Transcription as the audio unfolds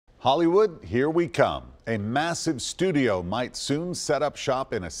Hollywood, here we come. A massive studio might soon set up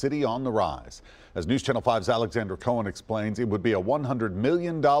shop in a city on the rise. As News Channel 5's Alexander Cohen explains, it would be a $100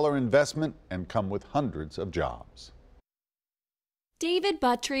 million investment and come with hundreds of jobs. David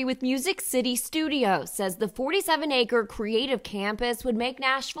Buttry with Music City Studios says the 47-acre creative campus would make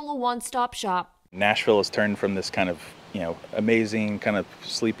Nashville a one-stop shop. Nashville has turned from this kind of, amazing, kind of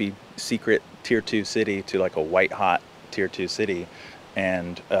sleepy, secret Tier 2 city to like a white-hot Tier 2 city,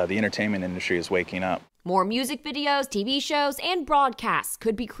 and the entertainment industry is waking up. More music videos, TV shows, and broadcasts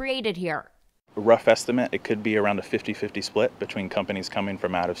could be created here. A rough estimate, it could be around a 50-50 split between companies coming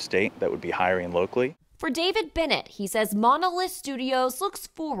from out of state that would be hiring locally. For David Bennett, he says Monolith Studios looks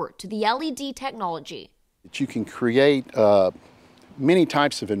forward to the LED technology. You can create many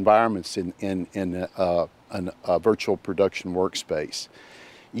types of environments in a virtual production workspace.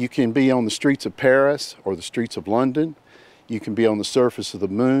 You can be on the streets of Paris or the streets of London. You can be on the surface of the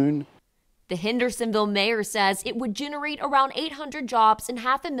moon. The Hendersonville mayor says it would generate around 800 jobs and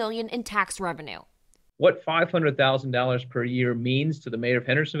 $500,000 in tax revenue. What $500,000 per year means to the mayor of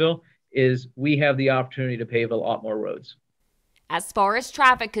Hendersonville is we have the opportunity to pave a lot more roads. As far as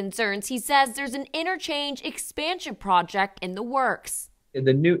traffic concerns, he says there's an interchange expansion project in the works.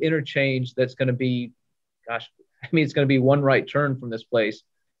 The new interchange that's going to be, it's going to be one right turn from this place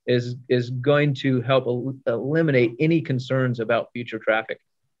is going to help eliminate any concerns about future traffic.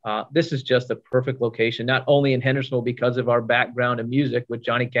 This is just a perfect location, not only in Hendersonville because of our background in music with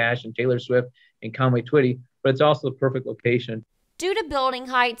Johnny Cash and Taylor Swift and Conway Twitty, but it's also the perfect location. Due to building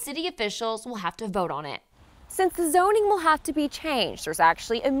height, city officials will have to vote on it. Since the zoning will have to be changed, there's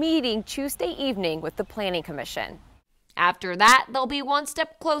actually a meeting Tuesday evening with the Planning Commission. After that, they'll be one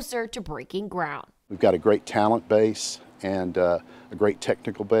step closer to breaking ground. We've got a great talent base and a great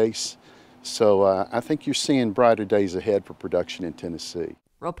technical base. So I think you're seeing brighter days ahead for production in Tennessee.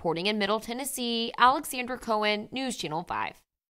 Reporting in Middle Tennessee, Alexander Cohen, News Channel 5.